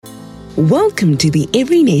Welcome to the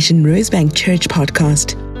Every Nation Rosebank Church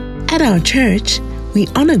podcast. At our church, we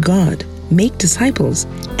honor God, make disciples,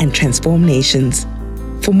 and transform nations.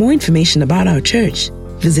 For more information about our church,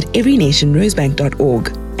 visit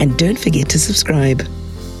everynationrosebank.org and don't forget to subscribe.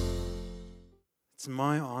 It's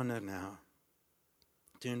my honor now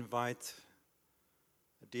to invite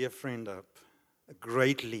a dear friend up, a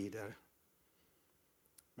great leader.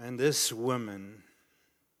 And this woman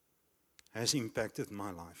has impacted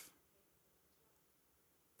my life.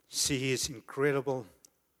 She is incredible,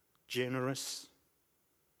 generous.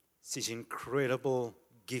 She's incredible,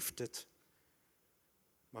 gifted.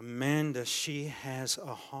 But man, does she has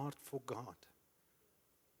a heart for God.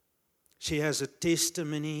 She has a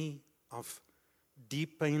testimony of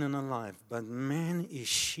deep pain in her life, but man, is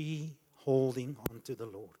she holding on to the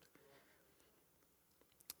Lord.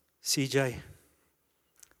 CJ,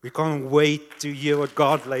 we can't wait to hear what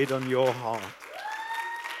God laid on your heart.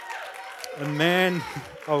 And man,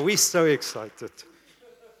 are we so excited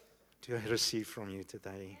to receive from you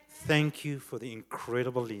today. Thank you for the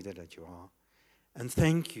incredible leader that you are. And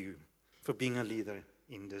thank you for being a leader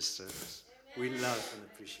in this service. We love and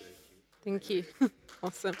appreciate you. Thank you.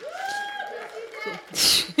 Awesome.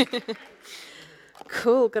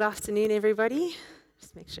 Cool. Good afternoon, everybody.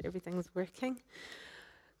 Just make sure everything's working.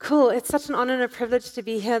 Cool. It's such an honor and a privilege to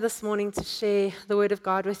be here this morning to share the Word of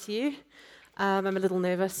God with you. I'm a little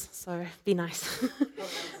nervous, so be nice.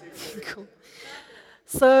 Cool.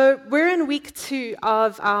 So we're in week 2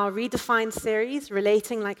 of our Redefined series,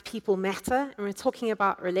 Relating Like People Matter, and we're talking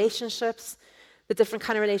about relationships, the different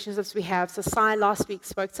kind of relationships we have. So Sai last week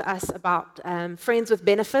spoke to us about friends with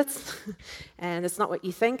benefits, and it's not what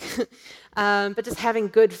you think, but just having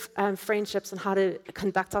good friendships and how to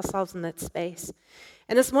conduct ourselves in that space.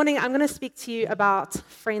 And this morning I'm going to speak to you about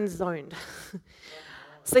friend zoned.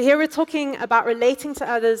 So here we're talking about relating to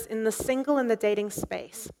others in the single and the dating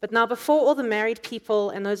space. But now before all the married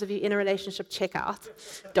people and those of you in a relationship check out,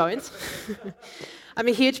 don't. I'm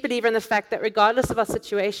a huge believer in the fact that regardless of our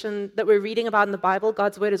situation that we're reading about in the Bible,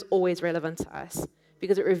 God's word is always relevant to us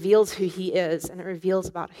because it reveals who he is and it reveals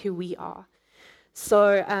about who we are.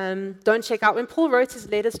 So don't check out. When Paul wrote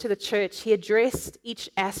his letters to the church, he addressed each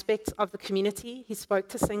aspect of the community. He spoke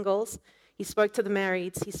to singles, he spoke to the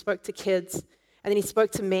marrieds, he spoke to kids, and then he spoke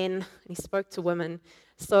to men, and he spoke to women.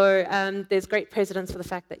 So there's great precedence for the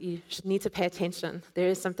fact that you need to pay attention. There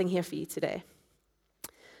is something here for you today.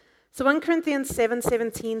 So 1 Corinthians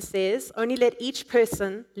 7:17 says, "Only let each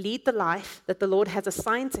person lead the life that the Lord has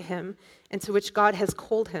assigned to him and to which God has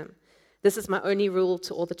called him. This is my only rule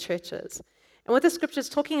to all the churches." And what the scripture is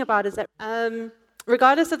talking about is that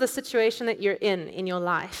regardless of the situation that you're in your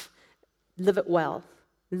life, live it well.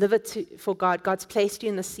 Live it for God. God's placed you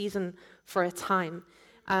in the season for a time,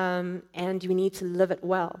 and you need to live it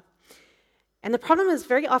well. And the problem is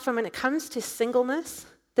very often when it comes to singleness,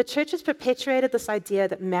 the church has perpetuated this idea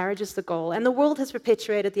that marriage is the goal, and the world has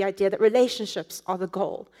perpetuated the idea that relationships are the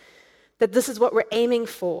goal, that this is what we're aiming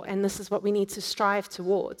for, and this is what we need to strive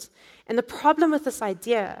towards. And the problem with this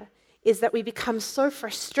idea is that we become so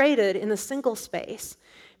frustrated in the single space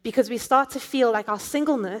because we start to feel like our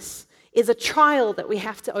singleness is a trial that we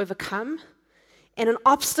have to overcome and an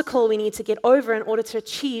obstacle we need to get over in order to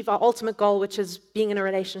achieve our ultimate goal, which is being in a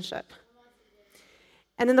relationship.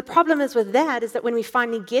 And then the problem is with that is that when we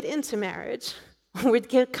finally get into marriage, we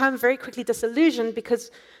become very quickly disillusioned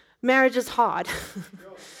because marriage is hard.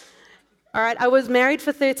 All right, I was married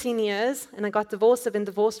for 13 years and I got divorced. I've been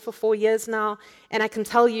divorced for 4 years now, and I can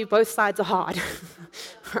tell you both sides are hard.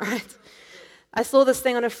 All right. I saw this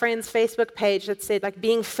thing on a friend's Facebook page that said, like,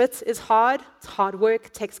 being fit is hard. It's hard work,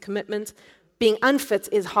 it takes commitment. Being unfit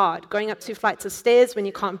is hard. Going up 2 flights of stairs when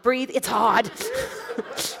you can't breathe, it's hard.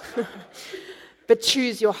 But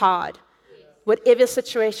choose your hard. Whatever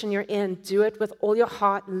situation you're in, do it with all your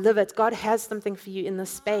heart, live it. God has something for you in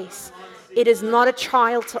this space. It is not a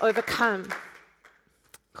trial to overcome.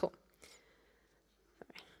 Cool.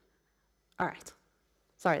 All right.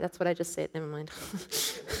 Sorry, that's what I just said. Never mind.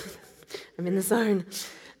 I'm in the zone.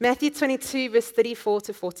 Matthew 22, verse 34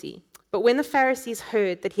 to 40. "But when the Pharisees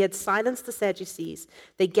heard that he had silenced the Sadducees,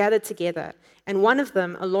 they gathered together, and one of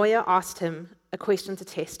them, a lawyer, asked him a question to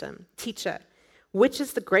test him. 'Teacher, which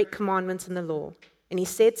is the great commandment in the law?' And he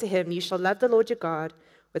said to him, 'You shall love the Lord your God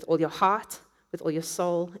with all your heart, with all your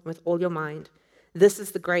soul, and with all your mind. This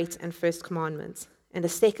is the great and first commandment. And a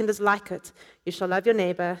second is like it. You shall love your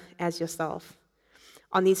neighbor as yourself.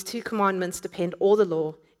 On these 2 commandments depend all the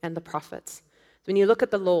law and the prophets.'" When you look at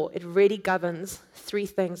the law, it really governs 3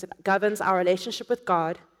 things. It governs our relationship with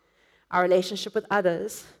God, our relationship with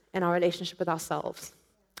others, and our relationship with ourselves.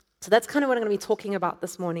 So that's kind of what I'm going to be talking about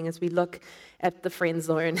this morning as we look at the friend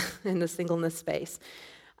zone in the singleness space.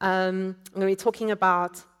 I'm going to be talking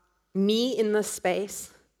about me in this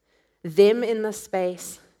space, them in this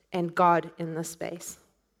space, and God in this space.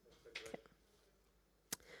 Okay.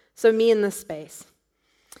 So me in this space.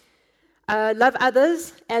 Love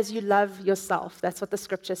others as you love yourself. That's what the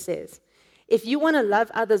scripture says. If you want to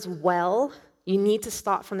love others well, you need to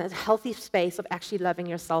start from that healthy space of actually loving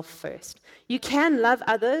yourself first. You can love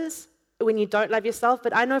others when you don't love yourself,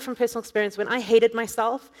 but I know from personal experience, when I hated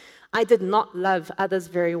myself, I did not love others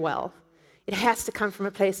very well. It has to come from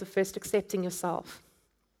a place of first accepting yourself.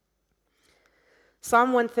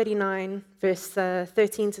 Psalm 139, verse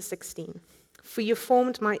 13 to 16. For you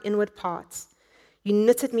formed my inward parts. You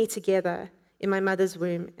knitted me together in my mother's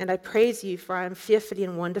womb, and I praise you, for I am fearfully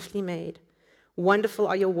and wonderfully made. Wonderful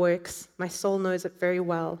are your works. My soul knows it very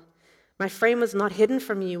well. My frame was not hidden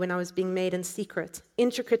from you when I was being made in secret,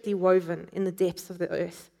 intricately woven in the depths of the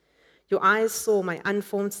earth. Your eyes saw my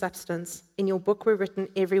unformed substance. In your book were written,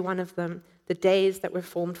 every one of them, the days that were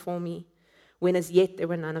formed for me, when as yet there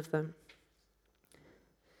were none of them.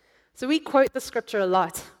 So we quote the scripture a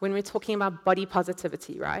lot when we're talking about body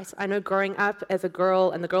positivity, right? I know growing up as a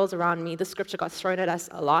girl and the girls around me, the scripture got thrown at us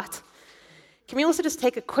a lot. Can we also just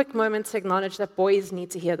take a quick moment to acknowledge that boys need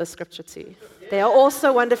to hear the scripture too? They are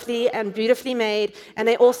also wonderfully and beautifully made, and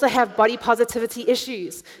they also have body positivity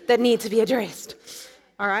issues that need to be addressed.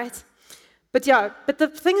 All right? But the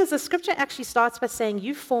thing is, the scripture actually starts by saying,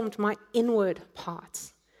 you formed my inward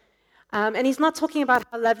parts. And he's not talking about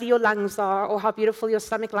how lovely your lungs are or how beautiful your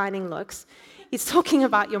stomach lining looks. He's talking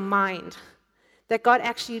about your mind, that God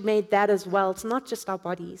actually made that as well. It's not just our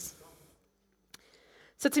bodies.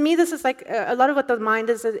 So to me, this is like a lot of what the mind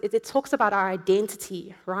is. It talks about our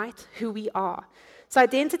identity, right? Who we are. So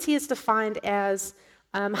identity is defined as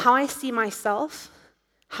how I see myself,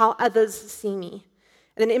 how others see me.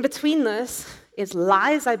 And then in between this is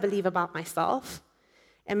lies I believe about myself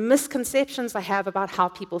and misconceptions I have about how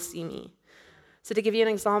people see me. So to give you an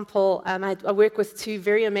example, I work with two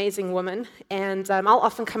very amazing women, and I'll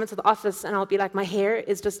often come into the office and I'll be like, my hair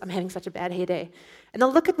is just, I'm having such a bad hair day. And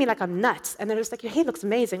they'll look at me like I'm nuts, and they're just like, your hair looks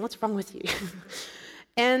amazing, what's wrong with you?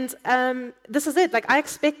 And this is it, like I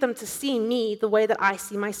expect them to see me the way that I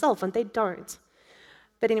see myself, and they don't.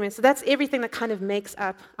 But anyway, so that's everything that kind of makes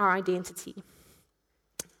up our identity.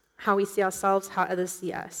 How we see ourselves, how others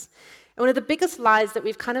see us. And one of the biggest lies that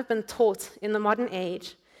we've kind of been taught in the modern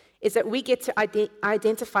age is that we get to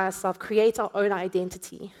identify ourselves, create our own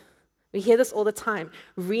identity. We hear this all the time.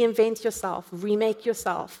 Reinvent yourself, remake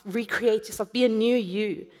yourself, recreate yourself, be a new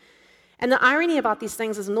you. And the irony about these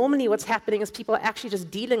things is normally what's happening is people are actually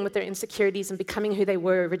just dealing with their insecurities and becoming who they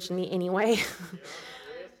were originally anyway.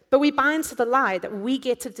 But we buy into the lie that we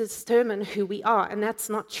get to determine who we are, and that's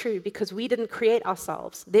not true because we didn't create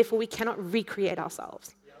ourselves. Therefore, we cannot recreate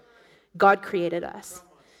ourselves. God created us,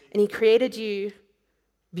 and He created you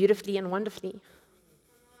beautifully and wonderfully.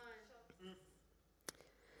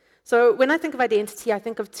 So when I think of identity, I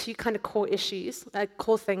think of two kind of core issues,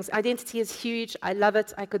 core things. Identity is huge. I love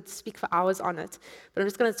it. I could speak for hours on it. But I'm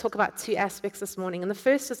just going to talk about two aspects this morning. And the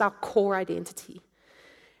first is our core identity.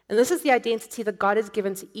 And this is the identity that God has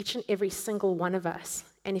given to each and every single one of us.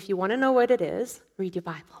 And if you want to know what it is, read your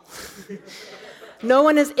Bible. No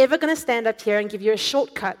one is ever going to stand up here and give you a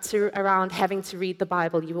shortcut around having to read the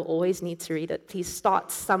Bible. You will always need to read it. Please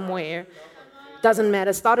start somewhere. Doesn't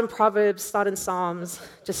matter. Start in Proverbs, start in Psalms.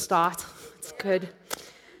 Just start. It's good.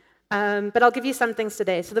 But I'll give you some things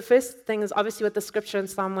today. So the first thing is obviously what the scripture in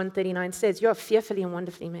Psalm 139 says. You are fearfully and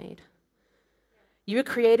wonderfully made. You were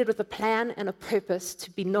created with a plan and a purpose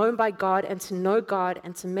to be known by God and to know God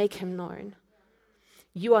and to make Him known.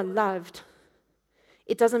 You are loved.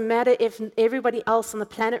 It doesn't matter if everybody else on the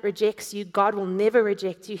planet rejects you. God will never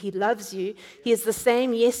reject you. He loves you. He is the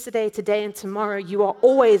same yesterday, today, and tomorrow. You are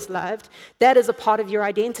always loved. That is a part of your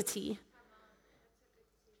identity.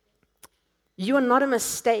 You are not a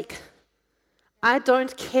mistake. I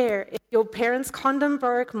don't care if your parents' condom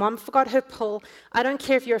broke, mom forgot her pill. I don't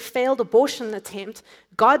care if you're a failed abortion attempt.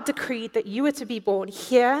 God decreed that you were to be born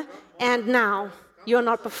here and now. You're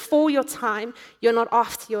not before your time. You're not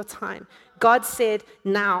after your time. God said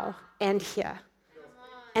now and here.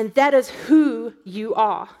 And that is who you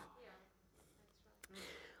are.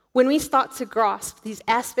 When we start to grasp these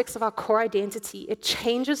aspects of our core identity, it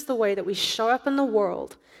changes the way that we show up in the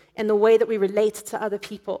world and the way that we relate to other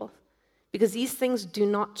people. Because these things do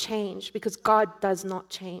not change, because God does not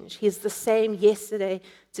change. He is the same yesterday,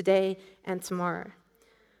 today, and tomorrow.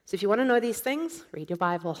 So if you want to know these things, read your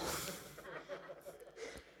Bible.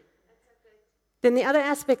 Then the other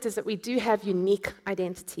aspect is that we do have unique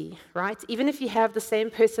identity, right? Even if you have the same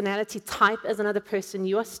personality type as another person,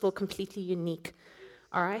 you are still completely unique,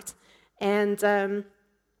 all right? And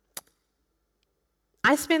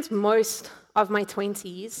I spent most of my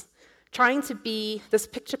 20s trying to be this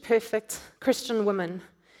picture-perfect Christian woman.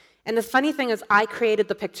 And the funny thing is, I created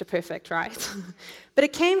the picture-perfect, right? But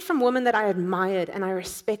it came from women that I admired and I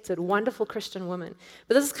respected, wonderful Christian women.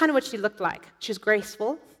 But this is kind of what she looked like. She was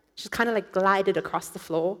graceful. She kind of like glided across the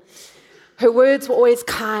floor. Her words were always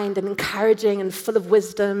kind and encouraging and full of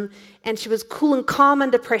wisdom, and she was cool and calm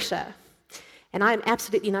under pressure. And I'm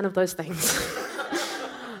absolutely none of those things.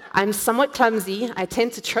 I'm somewhat clumsy. I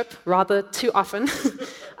tend to trip rather too often.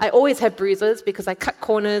 I always have bruises because I cut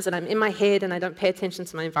corners and I'm in my head and I don't pay attention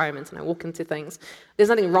to my environment and I walk into things. There's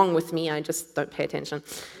nothing wrong with me, I just don't pay attention.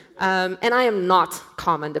 And I am not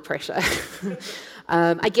calm under pressure.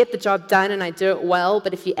 I get the job done and I do it well,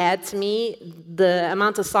 but if you add to me, the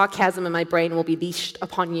amount of sarcasm in my brain will be leashed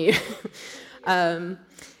upon you.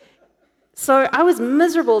 So I was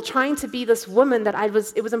miserable trying to be this woman that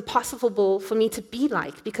it was impossible for me to be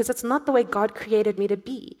like, because it's not the way God created me to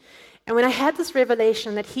be. And when I had this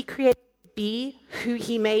revelation that He created me to be who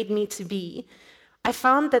He made me to be, I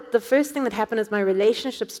found that the first thing that happened is my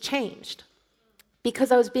relationships changed,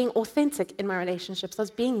 because I was being authentic in my relationships. I was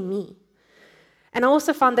being me. And I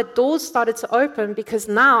also found that doors started to open because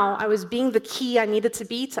now I was being the key I needed to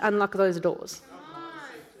be to unlock those doors.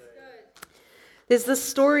 There's this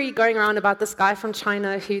story going around about this guy from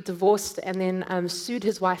China who divorced and then sued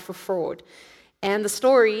his wife for fraud. And the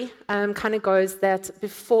story kind of goes that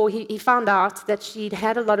before he found out that she'd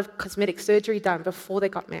had a lot of cosmetic surgery done before they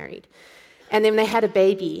got married. And then they had a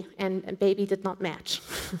baby, and a baby did not match.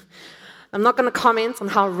 I'm not going to comment on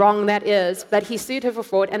how wrong that is, but he sued her for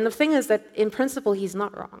fraud. And the thing is that, in principle, he's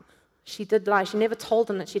not wrong. She did lie. She never told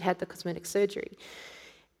him that she'd had the cosmetic surgery.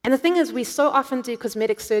 And the thing is, we so often do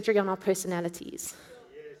cosmetic surgery on our personalities.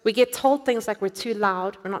 We get told things like we're too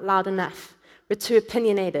loud, we're not loud enough. We're too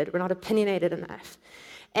opinionated, we're not opinionated enough.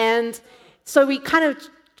 And so we kind of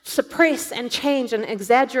suppress and change and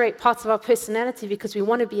exaggerate parts of our personality because we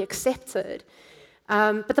want to be accepted.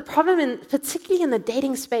 But the problem, particularly in the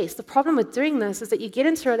dating space, the problem with doing this is that you get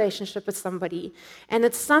into a relationship with somebody, and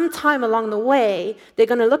at some time along the way, they're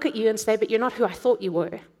going to look at you and say, but you're not who I thought you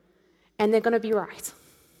were. And they're going to be right.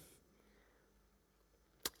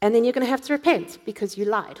 And then you're going to have to repent because you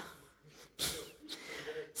lied.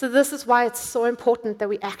 So this is why it's so important that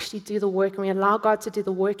we actually do the work and we allow God to do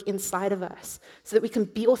the work inside of us so that we can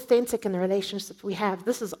be authentic in the relationships we have.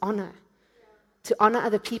 This is honor. To honor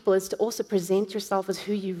other people is to also present yourself as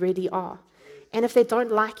who you really are. And if they don't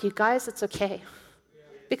like you, guys, it's okay.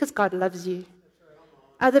 Because God loves you.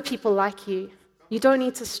 Other people like you. You don't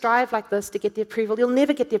need to strive like this to get the approval. You'll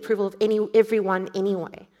never get the approval of everyone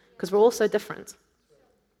anyway, because we're all so different.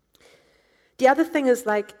 The other thing is,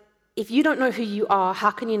 like, if you don't know who you are,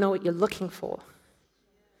 how can you know what you're looking for?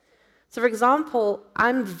 So, for example,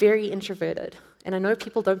 I'm very introverted. And I know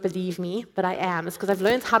people don't believe me, but I am. It's because I've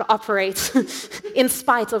learned how to operate in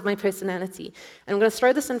spite of my personality. And I'm going to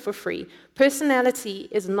throw this in for free. Personality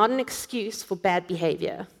is not an excuse for bad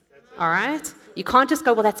behavior. All right? You can't just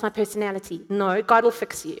go, well, that's my personality. No, God will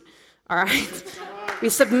fix you. All right? We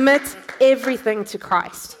submit everything to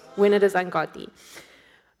Christ when it is ungodly.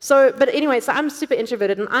 But anyway, so I'm super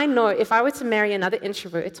introverted, and I know if I were to marry another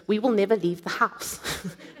introvert, we will never leave the house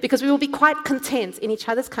because we will be quite content in each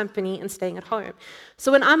other's company and staying at home.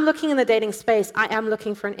 So when I'm looking in the dating space, I am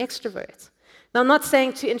looking for an extrovert. Now, I'm not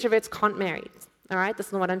saying two introverts can't marry, all right?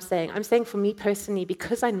 That's not what I'm saying. I'm saying for me personally,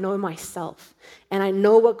 because I know myself, and I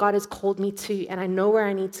know what God has called me to, and I know where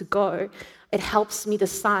I need to go, it helps me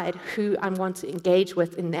decide who I want to engage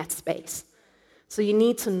with in that space. So you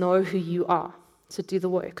need to know who you are. To do the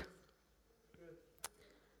work.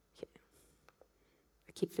 Okay.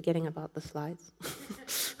 I keep forgetting about the slides.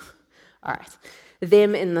 All right.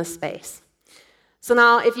 Them in this space. So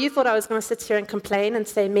now, if you thought I was going to sit here and complain and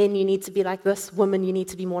say, men, you need to be like this, women, you need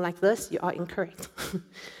to be more like this, you are incorrect.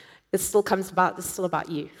 It's still about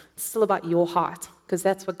you. It's still about your heart, because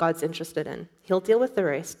that's what God's interested in. He'll deal with the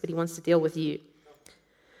rest, but He wants to deal with you.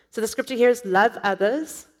 So the scripture here is, love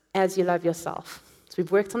others as you love yourself. So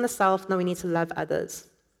we've worked on the self, now we need to love others.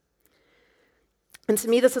 And to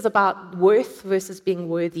me, this is about worth versus being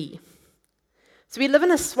worthy. So we live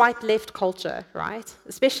in a swipe left culture, right?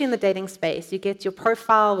 Especially in the dating space. You get your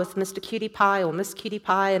profile with Mr. Cutie Pie or Miss Cutie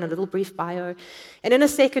Pie and a little brief bio. And in a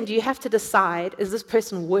second, you have to decide, is this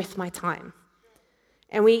person worth my time?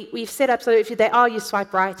 And we've set up, so if they are, you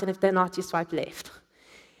swipe right, and if they're not, you swipe left.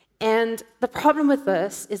 And the problem with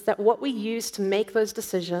this is that what we use to make those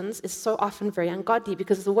decisions is so often very ungodly,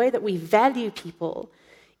 because the way that we value people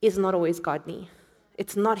is not always godly.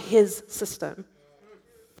 It's not his system.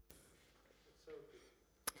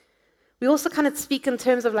 We also kind of speak in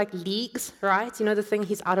terms of like leagues, right? You know the thing,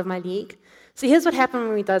 he's out of my league. So here's what happens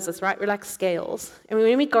when he does this, right? We're like scales. And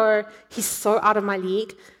when we go, he's so out of my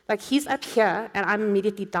league, like he's up here and I'm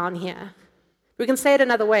immediately down here. We can say it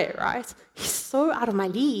another way, right? He's so out of my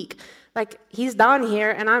league. Like he's down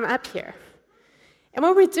here and I'm up here. And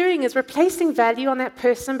what we're doing is we're placing value on that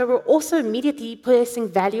person, but we're also immediately placing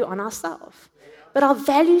value on ourselves. But our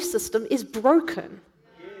value system is broken.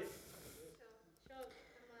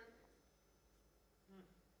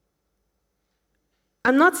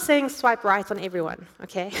 I'm not saying swipe right on everyone,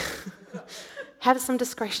 okay? Have some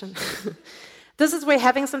discretion. This is where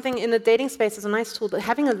having something in the dating space is a nice tool, but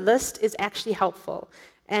having a list is actually helpful.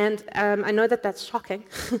 And I know that that's shocking.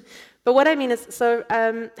 But what I mean is,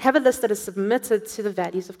 have a list that is submitted to the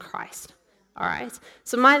values of Christ. All right?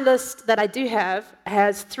 So my list that I do have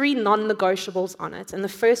has 3 non-negotiables on it. And the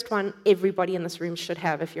first one, everybody in this room should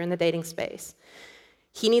have if you're in the dating space.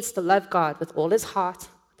 He needs to love God with all his heart,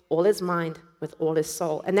 all his mind, with all his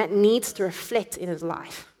soul. And that needs to reflect in his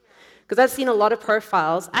life. Because I've seen a lot of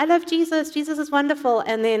profiles. I love Jesus. Jesus is wonderful.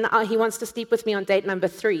 And then he wants to sleep with me on date number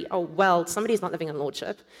 3. Oh, well, somebody's not living in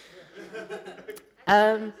lordship.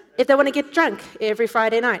 If they want to get drunk every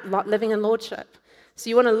Friday night, not living in lordship. So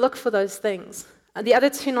you want to look for those things. The other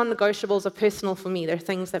 2 non-negotiables are personal for me. They're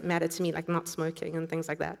things that matter to me, like not smoking and things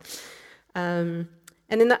like that. And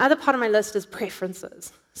then the other part of my list is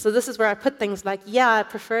preferences. So this is where I put things like, yeah, I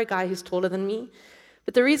prefer a guy who's taller than me.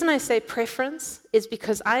 But the reason I say preference is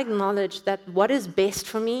because I acknowledge that what is best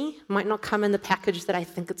for me might not come in the package that I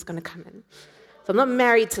think it's going to come in. So I'm not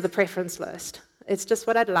married to the preference list. It's just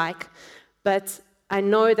what I'd like. But I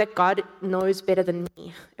know that God knows better than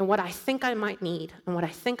me. And what I think I might need and what I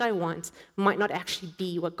think I want might not actually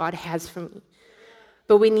be what God has for me.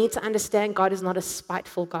 But we need to understand God is not a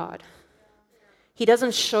spiteful God. He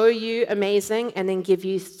doesn't show you amazing and then give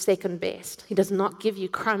you second best. He does not give you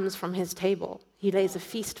crumbs from his table. He lays a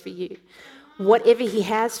feast for you. Whatever he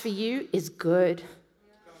has for you is good.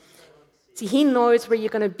 See, he knows where you're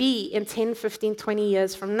going to be in 10, 15, 20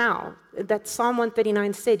 years from now. That Psalm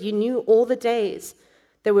 139 said, you knew all the days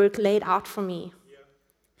that were laid out for me.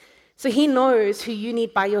 So he knows who you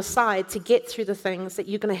need by your side to get through the things that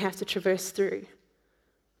you're going to have to traverse through.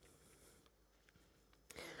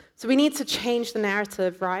 So we need to change the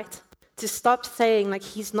narrative, right? To stop saying, like,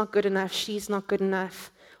 he's not good enough, she's not good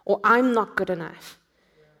enough, or I'm not good enough.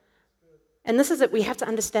 And this is it. We have to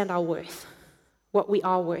understand our worth, what we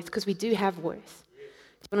are worth, because we do have worth. Do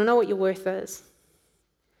you want to know what your worth is?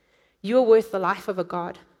 You are worth the life of a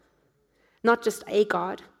God. Not just a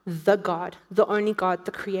God, the only God,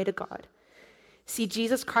 the creator God. See,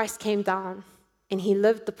 Jesus Christ came down, and he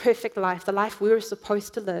lived the perfect life, the life we were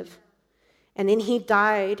supposed to live. And then he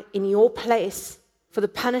died in your place for the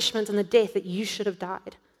punishment and the death that you should have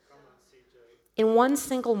died. In one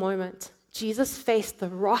single moment, Jesus faced the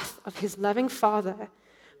wrath of his loving Father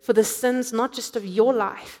for the sins not just of your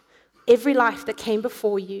life, every life that came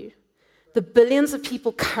before you, the billions of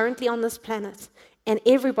people currently on this planet, and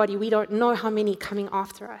everybody, we don't know how many coming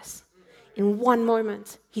after us. In one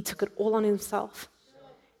moment, he took it all on himself.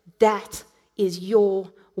 That is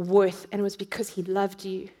your worth, and it was because he loved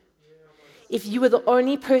you. If you were the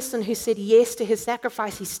only person who said yes to his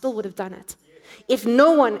sacrifice, he still would have done it. If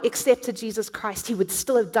no one accepted Jesus Christ, he would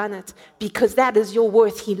still have done it because that is your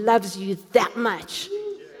worth. He loves you that much.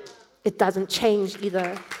 It doesn't change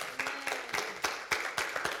either.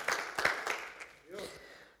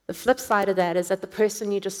 The flip side of that is that the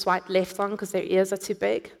person you just swipe left on because their ears are too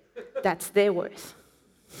big, that's their worth.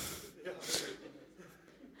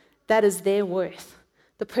 That is their worth.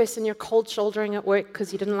 The person you're cold shouldering at work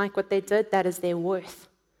because you didn't like what they did, that is their worth.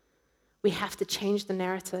 We have to change the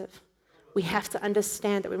narrative. We have to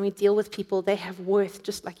understand that when we deal with people, they have worth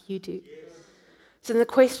just like you do. So then the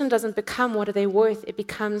question doesn't become what are they worth, it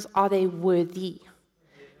becomes are they worthy?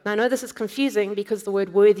 Now I know this is confusing because the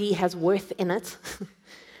word worthy has worth in it,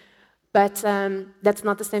 but that's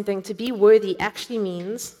not the same thing. To be worthy actually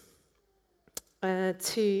means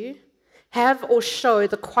to have or show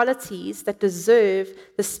the qualities that deserve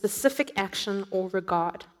the specific action or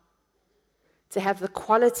regard. To have the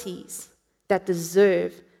qualities that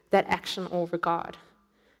deserve that action or regard.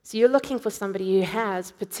 So you're looking for somebody who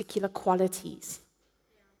has particular qualities.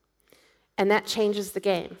 And that changes the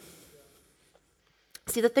game.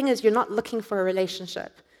 See, the thing is, you're not looking for a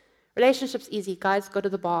relationship. Relationship's easy. Guys, go to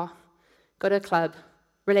the bar, go to a club,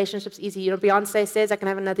 Relationships easy. Beyonce says, I can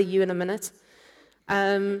have another you in a minute.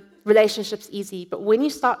 Relationships easy. But when you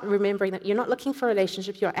start remembering that you're not looking for a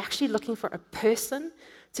relationship, you're actually looking for a person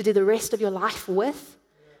to do the rest of your life with,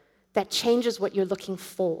 that changes what you're looking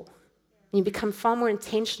for. And you become far more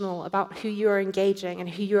intentional about who you're engaging and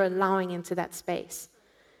who you're allowing into that space.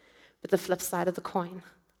 But the flip side of the coin,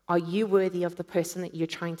 are you worthy of the person that you're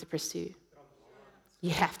trying to pursue?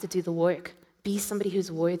 You have to do the work. Be somebody who's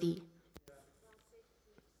worthy.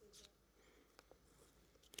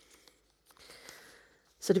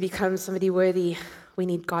 So to become somebody worthy, we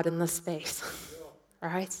need God in this space. All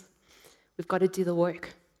right? We've got to do the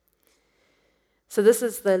work. So this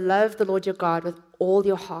is the love the Lord your God with all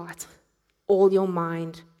your heart, all your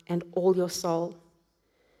mind, and all your soul.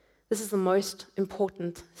 This is the most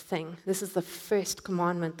important thing. This is the first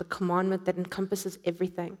commandment, the commandment that encompasses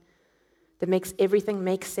everything, that makes everything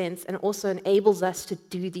make sense and also enables us to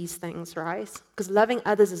do these things, right? Because loving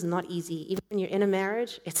others is not easy. Even when you're in a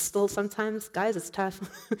marriage, it's still sometimes, guys, it's tough.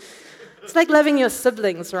 It's like loving your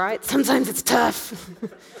siblings, right? Sometimes it's tough.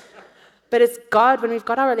 But it's God, when we've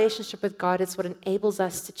got our relationship with God, it's what enables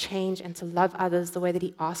us to change and to love others the way that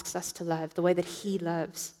He asks us to love, the way that He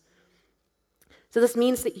loves. So this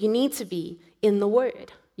means that you need to be in the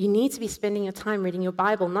Word. You need to be spending your time reading your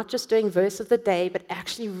Bible, not just doing verse of the day, but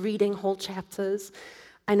actually reading whole chapters.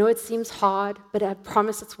 I know it seems hard, but I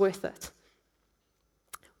promise it's worth it.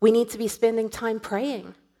 We need to be spending time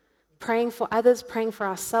praying for others, praying for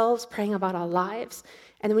ourselves, praying about our lives.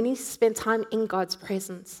 And we need to spend time in God's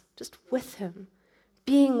presence, just with Him,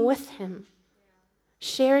 being with Him,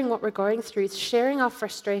 sharing what we're going through, sharing our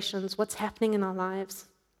frustrations, what's happening in our lives.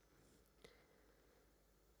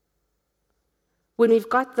 When we've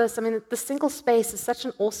got this, the single space is such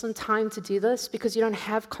an awesome time to do this because you don't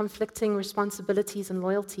have conflicting responsibilities and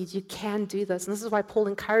loyalties. You can do this. And this is why Paul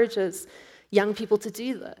encourages young people to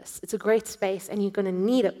do this. It's a great space, and you're going to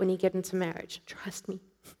need it when you get into marriage. Trust me.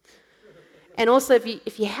 And also,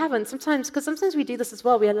 if you haven't, because sometimes we do this as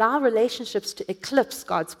well, we allow relationships to eclipse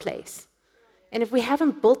God's place. And if we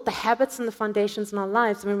haven't built the habits and the foundations in our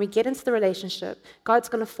lives, when we get into the relationship, God's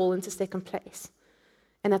going to fall into second place.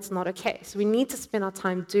 And that's not okay. So we need to spend our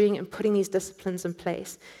time doing and putting these disciplines in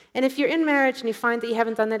place. And if you're in marriage and you find that you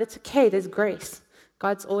haven't done that, it's okay. There's grace.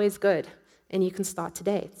 God's always good. And you can start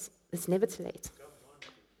today. It's never too late.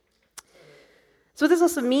 So what this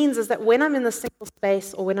also means is that when I'm in the single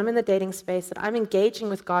space or when I'm in the dating space, that I'm engaging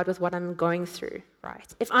with God with what I'm going through, right?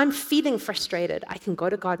 If I'm feeling frustrated, I can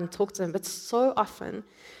go to God and talk to Him. But so often,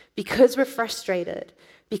 because we're frustrated,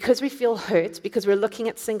 because we feel hurt, because we're looking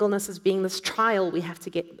at singleness as being this trial we have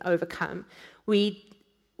to overcome, we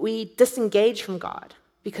disengage from God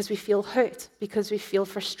because we feel hurt, because we feel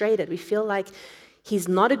frustrated. We feel like He's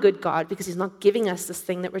not a good God because He's not giving us this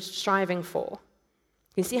thing that we're striving for.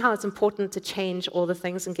 You see how it's important to change all the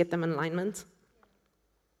things and get them in alignment?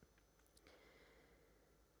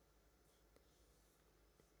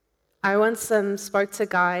 I once spoke to a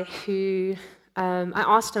guy who, I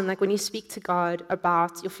asked him, when you speak to God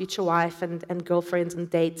about your future wife and girlfriends and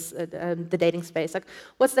dates, the dating space,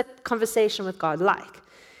 what's that conversation with God like?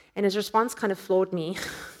 And his response kind of floored me,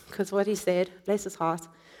 because what he said, bless his heart,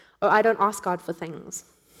 I don't ask God for things.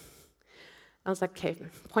 I was like, okay,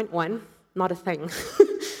 point one, not a thing.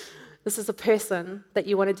 This is a person that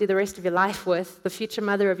you want to do the rest of your life with, the future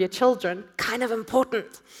mother of your children, kind of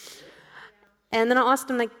important. And then I asked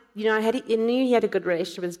him, I knew he had a good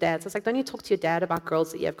relationship with his dad. So I was like, don't you talk to your dad about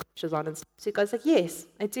girls that you have crushes on and stuff? So he goes like, yes,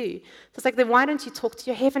 I do. So it's like, then why don't you talk to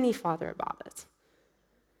your Heavenly Father about it?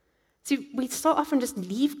 See, we so often just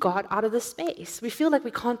leave God out of the space. We feel like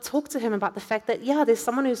we can't talk to Him about the fact that, there's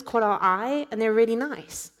someone who's caught our eye and they're really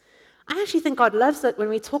nice. I actually think God loves it when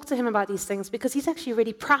we talk to Him about these things because He's actually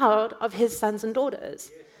really proud of His sons and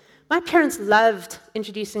daughters. My parents loved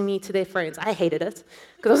introducing me to their friends. I hated it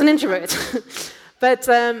because I was an introvert. But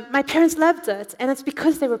my parents loved it, and it's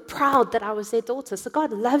because they were proud that I was their daughter. So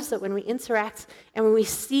God loves it when we interact and when we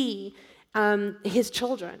see His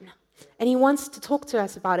children. And He wants to talk to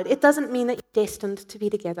us about it. It doesn't mean that you're destined to be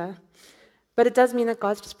together, but it does mean that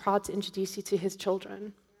God's just proud to introduce you to His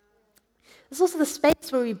children. It's also the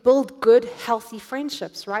space where we build good, healthy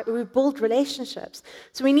friendships, right? Where we build relationships.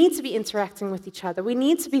 So we need to be interacting with each other. We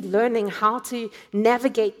need to be learning how to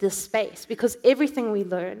navigate this space because everything we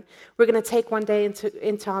learn, we're going to take one day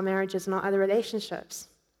into our marriages and our other relationships.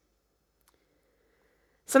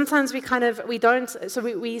 Sometimes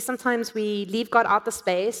sometimes we leave God out the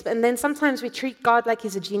space, and then sometimes we treat God like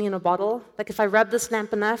He's a genie in a bottle. Like if I rub this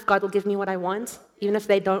lamp enough, God will give me what I want, even if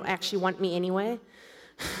they don't actually want me anyway.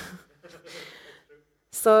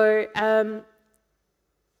 So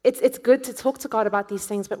it's good to talk to God about these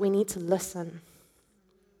things, but we need to listen.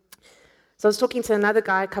 So I was talking to another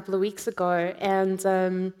guy a couple of weeks ago,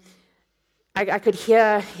 and I could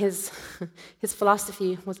hear his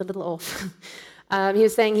philosophy was a little off. He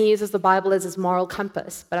was saying he uses the Bible as his moral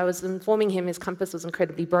compass, but I was informing him his compass was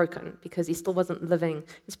incredibly broken because he still wasn't living.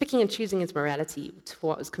 He was picking and choosing his morality for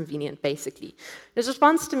what was convenient, basically. His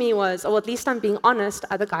response to me was, oh, at least I'm being honest,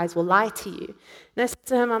 other guys will lie to you. And I said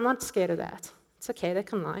to him, I'm not scared of that. It's okay, they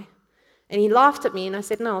can lie. And he laughed at me, and I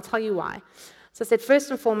said, no, I'll tell you why. So I said,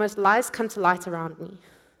 first and foremost, lies come to light around me.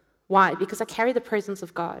 Why? Because I carry the presence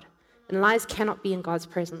of God, and lies cannot be in God's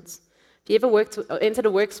presence. If you ever entered a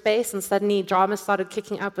workspace and suddenly drama started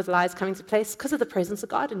kicking up with lies coming to place, because of the presence of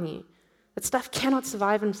God in you. That stuff cannot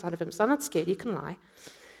survive inside of him, so I'm not scared, you can lie.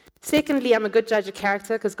 Secondly, I'm a good judge of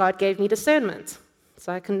character because God gave me discernment.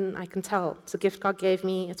 So I can tell. It's a gift God gave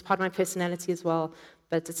me, it's part of my personality as well,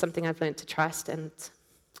 but it's something I've learned to trust, and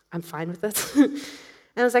I'm fine with it.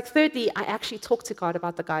 And I was like, thirdly, I actually talk to God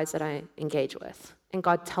about the guys that I engage with, and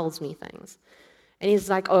God tells me things. And he's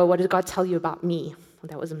like, oh, what did God tell you about me? Well,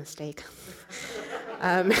 that was a mistake.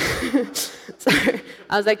 So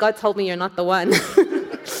I was like, God told me you're not the one.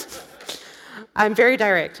 I'm very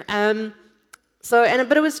direct. But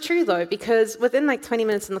it was true, though, because within like 20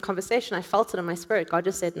 minutes in the conversation, I felt it in my spirit. God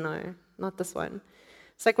just said, no, not this one.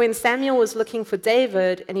 It's like when Samuel was looking for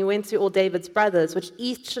David, and he went through all David's brothers, which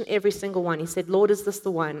each and every single one, he said, Lord, is this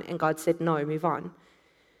the one? And God said, no, move on.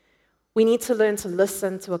 We need to learn to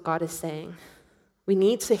listen to what God is saying. We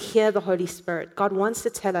need to hear the Holy Spirit. God wants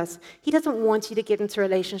to tell us. He doesn't want you to get into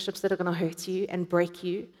relationships that are going to hurt you and break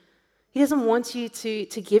you. He doesn't want you to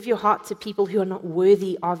give your heart to people who are not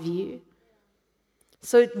worthy of you.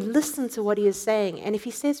 So listen to what he is saying. And if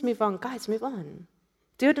he says move on, guys, move on.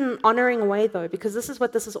 Do it in an honoring way, though, because this is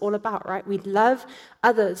what this is all about, right? We love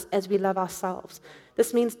others as we love ourselves.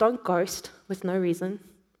 This means don't ghost with no reason.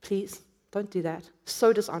 Please, don't do that.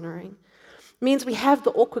 So dishonoring. It means we have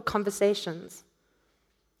the awkward conversations.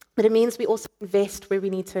 But it means we also invest where we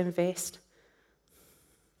need to invest.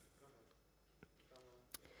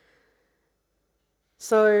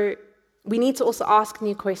 So we need to also ask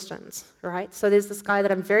new questions, right? So there's this guy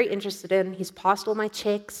that I'm very interested in. He's passed all my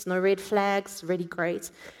checks, no red flags, really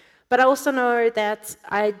great. But I also know that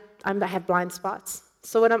I have blind spots.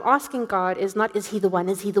 So what I'm asking God is not, is he the one,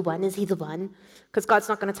 is he the one, is he the one? Because God's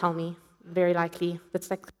not going to tell me, very likely.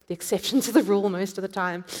 That's like the exception to the rule most of the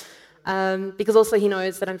time. Because also he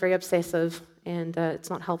knows that I'm very obsessive, and it's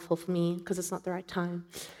not helpful for me because it's not the right time.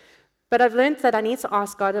 But I've learned that I need to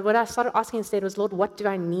ask God. What I started asking instead was, Lord, what do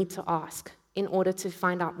I need to ask in order to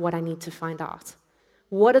find out what I need to find out?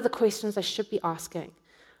 What are the questions I should be asking?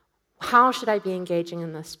 How should I be engaging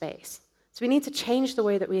in this space? So we need to change the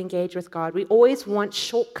way that we engage with God. We always want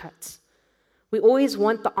shortcuts. We always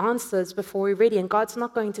want the answers before we're ready, and God's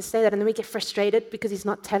not going to say that, and then we get frustrated because he's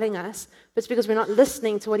not telling us, but it's because we're not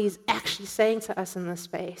listening to what he's actually saying to us in this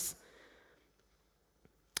space.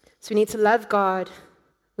 So we need to love God,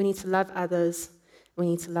 we need to love others, we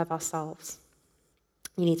need to love ourselves.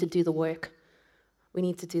 We need to do the work. We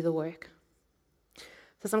need to do the work. So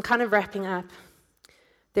as I'm kind of wrapping up,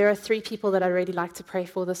 there are 3 people that I'd really like to pray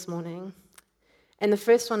for this morning. And the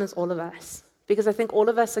first one is all of us. Because I think all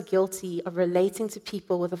of us are guilty of relating to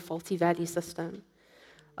people with a faulty value system,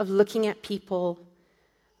 of looking at people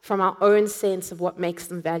from our own sense of what makes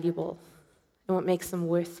them valuable and what makes them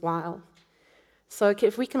worthwhile. So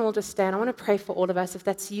if we can all just stand, I want to pray for all of us. If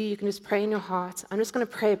that's you, you can just pray in your heart. I'm just going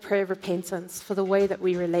to pray a prayer of repentance for the way that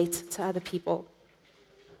we relate to other people.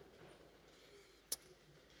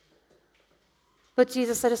 Lord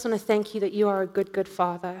Jesus, I just want to thank you that you are a good, good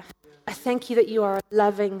Father. I thank you that you are a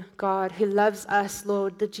loving God who loves us,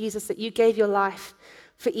 Lord, that Jesus, that you gave your life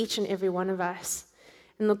for each and every one of us.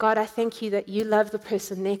 And Lord God, I thank you that you love the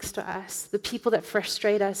person next to us, the people that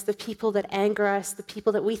frustrate us, the people that anger us, the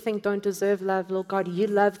people that we think don't deserve love. Lord God, you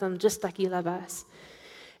love them just like you love us.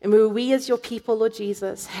 And where we as your people, Lord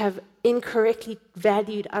Jesus, have incorrectly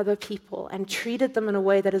valued other people and treated them in a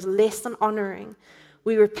way that is less than honoring,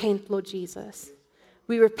 we repent, Lord Jesus.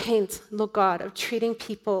 We repent, Lord God, of treating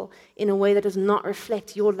people in a way that does not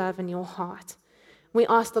reflect your love and your heart. We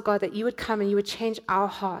ask, Lord God, that you would come and you would change our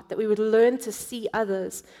heart, that we would learn to see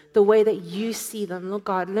others the way that you see them, Lord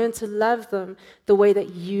God. Learn to love them the way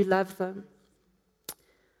that you love them.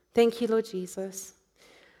 Thank you, Lord Jesus.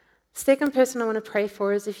 Second person I want to pray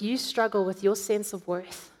for is if you struggle with your sense of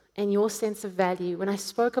worth and your sense of value. When I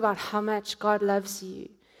spoke about how much God loves you,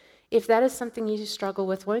 if that is something you struggle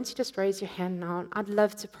with, won't you just raise your hand now? I'd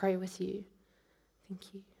love to pray with you.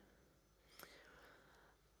 Thank you.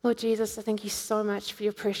 Lord Jesus, I thank you so much for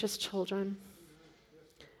your precious children.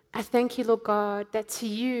 I thank you, Lord God, that to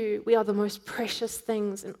you we are the most precious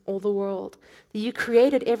things in all the world, that you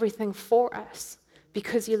created everything for us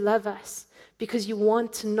because you love us, because you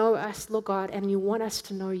want to know us, Lord God, and you want us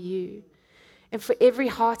to know you. And for every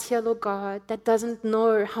heart here, Lord God, that doesn't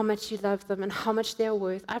know how much you love them and how much they're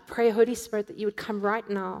worth, I pray, Holy Spirit, that you would come right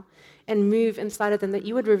now and move inside of them, that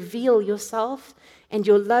you would reveal yourself and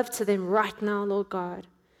your love to them right now, Lord God.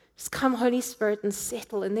 Just come, Holy Spirit, and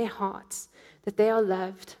settle in their hearts that they are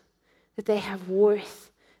loved, that they have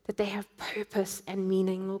worth, that they have purpose and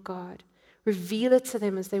meaning, Lord God. Reveal it to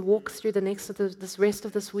them as they walk through this rest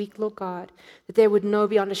of this week, Lord God, that they would know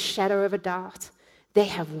beyond a shadow of a doubt they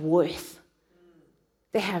have worth,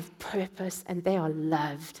 they have purpose, and they are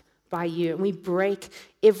loved by you. And we break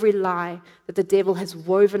every lie that the devil has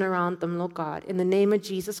woven around them, Lord God. In the name of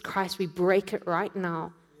Jesus Christ, we break it right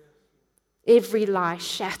now. Every lie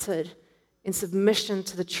shattered in submission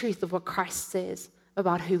to the truth of what Christ says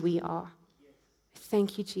about who we are.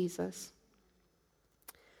 Thank you, Jesus.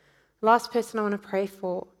 Last person I want to pray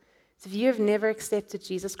for is if you have never accepted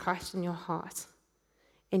Jesus Christ in your heart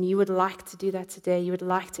and you would like to do that today, you would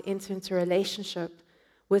like to enter into a relationship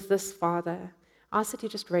with this Father, I ask that you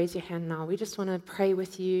just raise your hand now. We just want to pray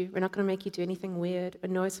with you. We're not going to make you do anything weird. I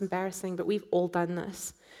know it's embarrassing, but we've all done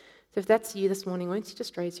this. So if that's you this morning, won't you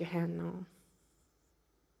just raise your hand now?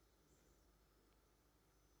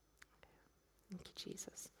 Thank you,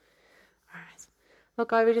 Jesus. All right. Lord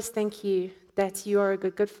God, we just thank you that you are a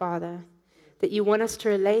good, good Father, that you want us to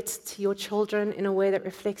relate to your children in a way that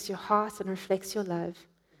reflects your heart and reflects your love.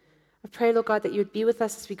 I pray, Lord God, that you would be with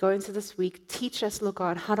us as we go into this week. Teach us, Lord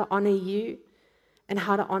God, how to honor you and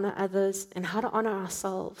how to honor others and how to honor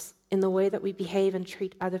ourselves in the way that we behave and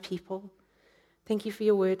treat other people. Thank you for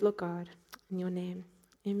your word, Lord God. In your name,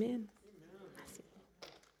 amen.